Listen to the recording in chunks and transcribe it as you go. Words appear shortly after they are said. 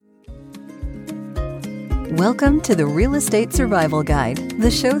Welcome to the Real Estate Survival Guide, the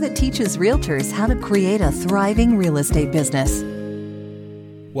show that teaches realtors how to create a thriving real estate business.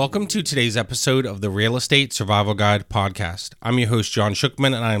 Welcome to today's episode of the Real Estate Survival Guide podcast. I'm your host, John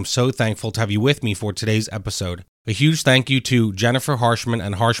Shookman, and I am so thankful to have you with me for today's episode. A huge thank you to Jennifer Harshman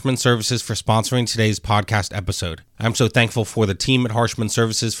and Harshman Services for sponsoring today's podcast episode. I'm so thankful for the team at Harshman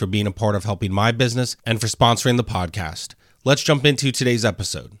Services for being a part of helping my business and for sponsoring the podcast. Let's jump into today's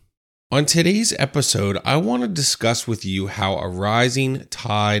episode. On today's episode, I want to discuss with you how a rising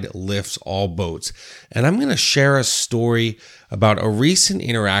tide lifts all boats. And I'm going to share a story about a recent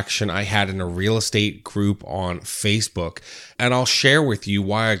interaction I had in a real estate group on Facebook. And I'll share with you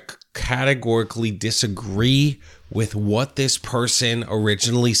why I categorically disagree with what this person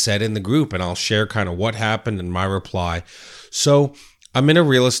originally said in the group. And I'll share kind of what happened and my reply. So I'm in a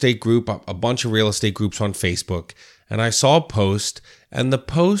real estate group, a bunch of real estate groups on Facebook. And I saw a post, and the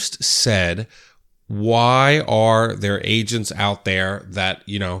post said, why are there agents out there that,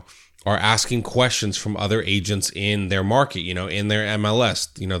 are asking questions from other agents in their market, in their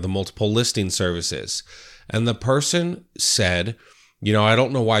MLS, the multiple listing services? And the person said, I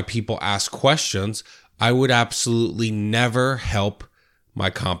don't know why people ask questions. I would absolutely never help my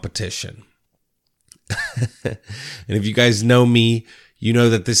competition. And if you guys know me, you know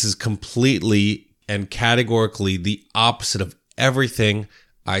that this is completely and categorically the opposite of everything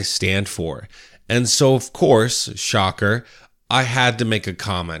I stand for. And so, of course, shocker, I had to make a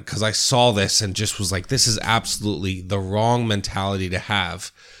comment because I saw this and just was like, this is absolutely the wrong mentality to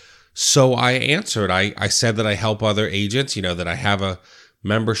have. So I answered. I said that I help other agents, that I have a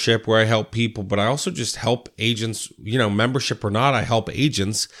membership where I help people, but I also just help agents, membership or not, I help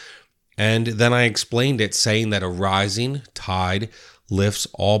agents. And then I explained it saying that a rising tide lifts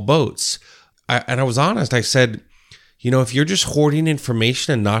all boats. And I was honest. I said, if you're just hoarding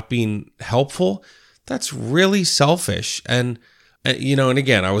information and not being helpful, that's really selfish. And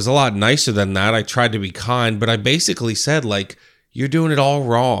again, I was a lot nicer than that. I tried to be kind, but I basically said, you're doing it all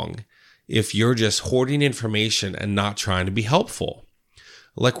wrong if you're just hoarding information and not trying to be helpful.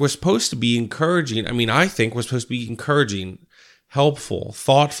 We're supposed to be encouraging. I think we're supposed to be encouraging, helpful,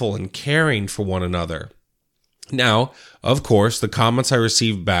 thoughtful, and caring for one another. Now, of course, the comments I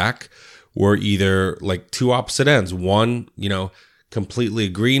received back were either two opposite ends. One, completely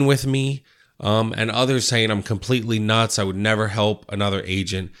agreeing with me, and others saying I'm completely nuts. I would never help another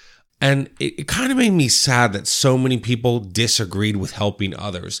agent. And it kind of made me sad that so many people disagreed with helping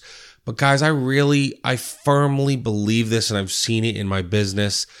others. But guys, I firmly believe this, and I've seen it in my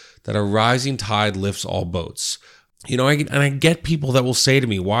business, that a rising tide lifts all boats. I get people that will say to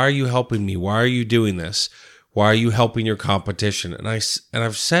me, why are you helping me? Why are you doing this? Why are you helping your competition? And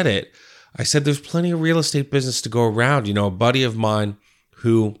I've said it. I said, there's plenty of real estate business to go around. A buddy of mine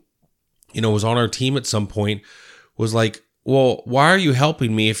who, was on our team at some point was like, well, why are you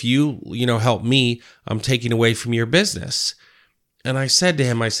helping me? If you, help me, I'm taking away from your business. And I said to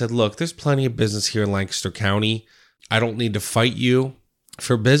him, look, there's plenty of business here in Lancaster County. I don't need to fight you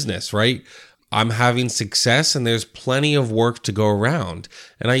for business, right? I'm having success and there's plenty of work to go around.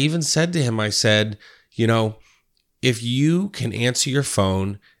 And I even said to him, I said, if you can answer your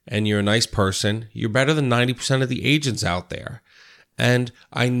phone and you're a nice person, you're better than 90% of the agents out there. And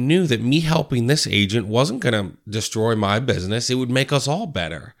I knew that me helping this agent wasn't going to destroy my business. It would make us all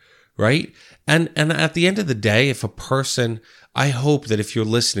better, right? And at the end of the day, if a person, I hope that if you're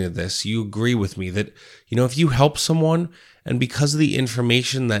listening to this, you agree with me that, if you help someone and because of the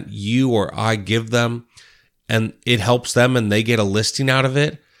information that you or I give them and it helps them and they get a listing out of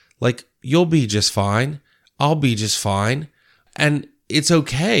it, you'll be just fine. I'll be just fine. And it's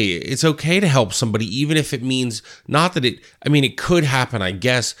okay. It's okay to help somebody, even if it means not that it could happen, I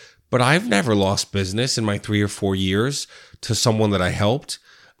guess, but I've never lost business in my 3 or 4 years to someone that I helped.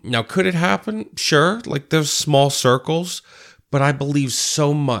 Now, could it happen? Sure. There's small circles, but I believe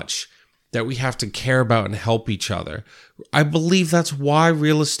so much that we have to care about and help each other. I believe that's why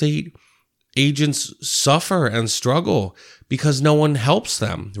real estate agents suffer and struggle, because no one helps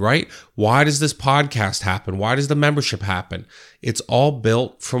them, right? Why does this podcast happen? Why does the membership happen? It's all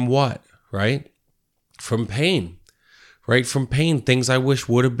built from what, right? From pain, right? From pain, things I wish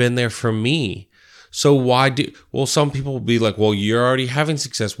would have been there for me. So some people will be like, well, you're already having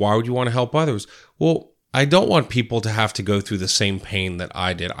success. Why would you want to help others? Well, I don't want people to have to go through the same pain that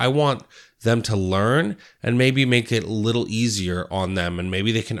I did. I want them to learn and maybe make it a little easier on them, and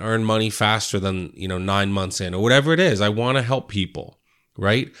maybe they can earn money faster than 9 months in or whatever it is. I want to help people,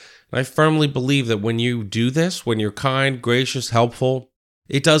 right? And I firmly believe that when you do this, when you're kind, gracious, helpful,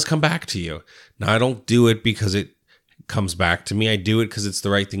 it does come back to you. Now, I don't do it because it comes back to me. I do it because it's the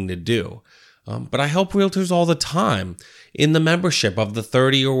right thing to do. But I help realtors all the time. In the membership of the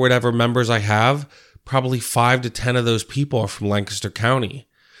 30 or whatever members I have, probably 5 to 10 of those people are from Lancaster County,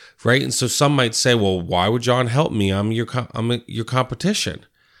 right? And so some might say, well, why would John help me? I'm your competition.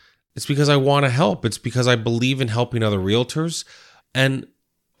 It's because I want to help. It's because I believe in helping other realtors. And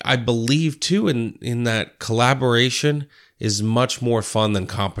I believe too in that collaboration is much more fun than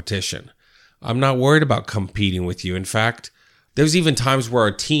competition. I'm not worried about competing with you. In fact, there's even times where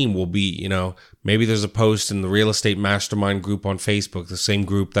our team will be, maybe there's a post in the Real Estate Mastermind group on Facebook, the same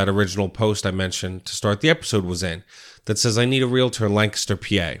group that original post I mentioned to start the episode was in, that says, I need a realtor in Lancaster,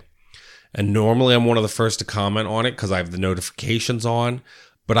 PA. And normally I'm one of the first to comment on it because I have the notifications on.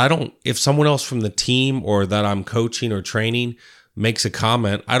 But if someone else from the team or that I'm coaching or training makes a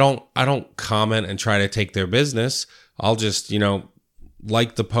comment, I don't comment and try to take their business. I'll just,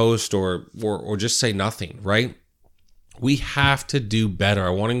 like the post or just say nothing, right? We have to do better. I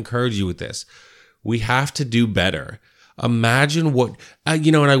want to encourage you with this. We have to do better. Imagine what,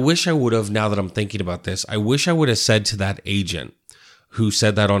 and I wish I would have, now that I'm thinking about this, I wish I would have said to that agent who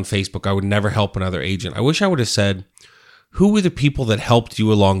said that on Facebook, I would never help another agent. I wish I would have said, who were the people that helped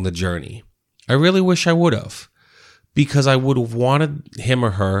you along the journey? I really wish I would have, because I would have wanted him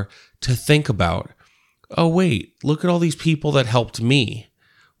or her to think about, oh, wait, look at all these people that helped me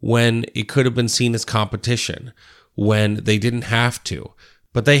when it could have been seen as competition, when they didn't have to,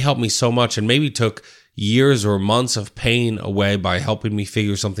 but they helped me so much and maybe took years or months of pain away by helping me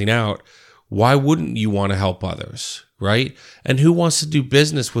figure something out. Why wouldn't you want to help others, right? And who wants to do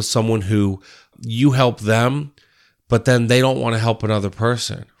business with someone who you help them, but then they don't want to help another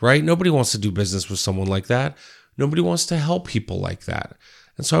person, right? Nobody wants to do business with someone like that. Nobody wants to help people like that.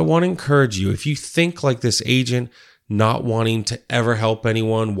 And so I want to encourage you, if you think like this agent, not wanting to ever help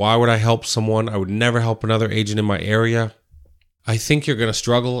anyone, why would I help someone? I would never help another agent in my area. I think you're going to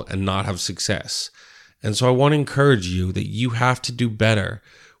struggle and not have success. And so I want to encourage you that you have to do better.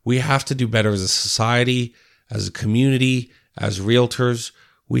 We have to do better as a society, as a community, as realtors.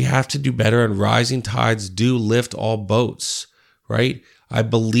 We have to do better, and rising tides do lift all boats, right? I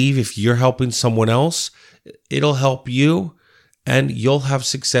believe if you're helping someone else, it'll help you and you'll have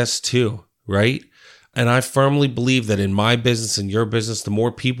success too, right? And I firmly believe that in my business and your business, the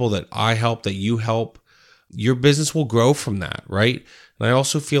more people that I help, that you help, your business will grow from that, right? And I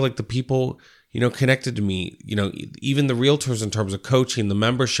also feel like the people, connected to me, even the realtors in terms of coaching, the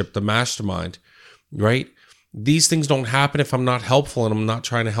membership, the mastermind, right? These things don't happen if I'm not helpful and I'm not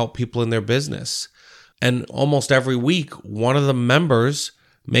trying to help people in their business. And almost every week, one of the members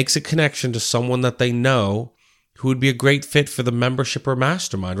makes a connection to someone that they know who would be a great fit for the membership or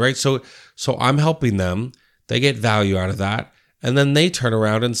mastermind, right? So I'm helping them. They get value out of that. And then they turn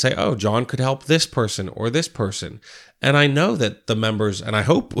around and say, oh, John could help this person or this person. And I know that the members, and I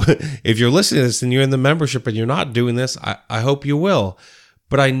hope if you're listening to this and you're in the membership and you're not doing this, I hope you will.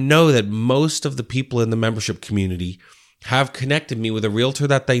 But I know that most of the people in the membership community have connected me with a realtor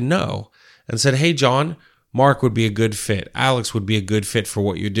that they know and said, hey, John, Mark would be a good fit. Alex would be a good fit for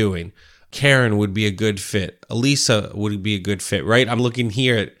what you're doing. Karen would be a good fit. Elisa would be a good fit, right? I'm looking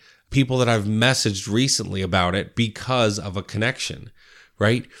here at people that I've messaged recently about it because of a connection,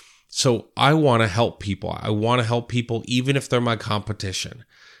 right? So I want to help people. I want to help people even if they're my competition.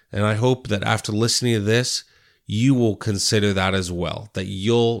 And I hope that after listening to this, you will consider that as well, that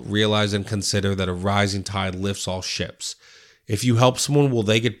you'll realize and consider that a rising tide lifts all ships. If you help someone, will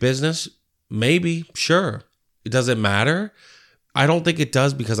they get business? Maybe, sure. It doesn't matter. I don't think it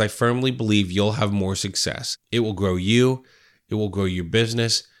does, because I firmly believe you'll have more success. It will grow you, it will grow your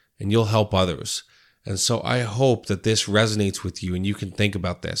business, and you'll help others. And so I hope that this resonates with you and you can think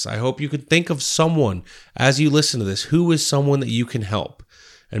about this. I hope you can think of someone as you listen to this. Who is someone that you can help?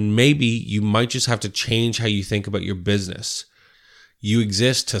 And maybe you might just have to change how you think about your business. You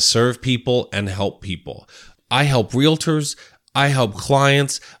exist to serve people and help people. I help realtors. I help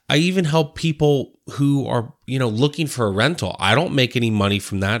clients. I even help people who are, looking for a rental. I don't make any money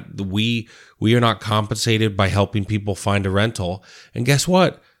from that. We are not compensated by helping people find a rental. And guess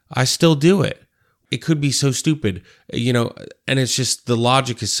what? I still do it. It could be so stupid, and it's just, the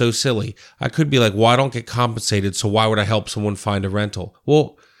logic is so silly. I could be like, well, I don't get compensated, so why would I help someone find a rental?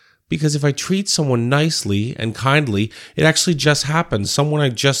 Well, because if I treat someone nicely and kindly, it actually just happens. Someone I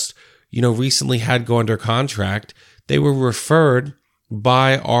just, recently had go under contract, they were referred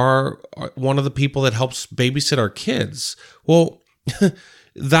by one of the people that helps babysit our kids. Well,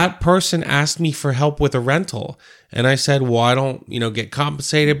 that person asked me for help with a rental. And I said, well, I don't, get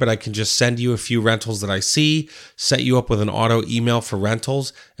compensated, but I can just send you a few rentals that I see, set you up with an auto email for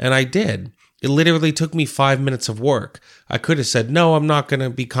rentals. And I did. It literally took me 5 minutes of work. I could have said, no, I'm not going to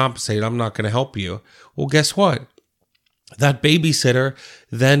be compensated. I'm not going to help you. Well, guess what? That babysitter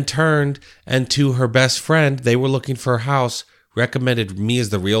then turned and to her best friend, they were looking for a house, recommended me as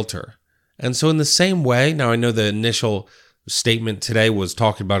the realtor. And so in the same way, now I know the initial statement today was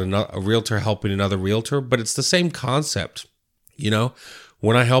talking about a realtor helping another realtor, but it's the same concept.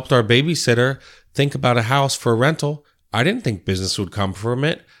 When I helped our babysitter think about a house for a rental, I didn't think business would come from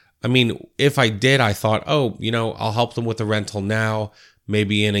it. I mean, if I did, I thought, I'll help them with a rental now.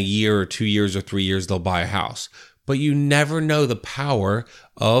 Maybe in a year or 2 years or 3 years, they'll buy a house. But you never know the power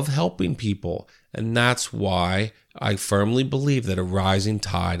of helping people. And that's why I firmly believe that a rising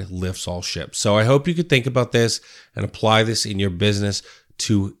tide lifts all ships. So I hope you could think about this and apply this in your business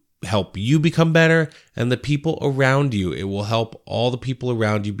to help you become better and the people around you. It will help all the people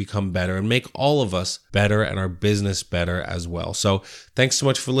around you become better and make all of us better and our business better as well. So thanks so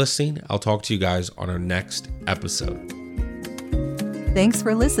much for listening. I'll talk to you guys on our next episode. Thanks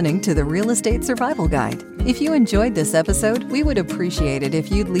for listening to the Real Estate Survival Guide. If you enjoyed this episode, we would appreciate it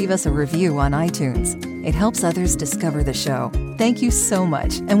if you'd leave us a review on iTunes. It helps others discover the show. Thank you so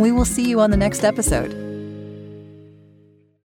much, and we will see you on the next episode.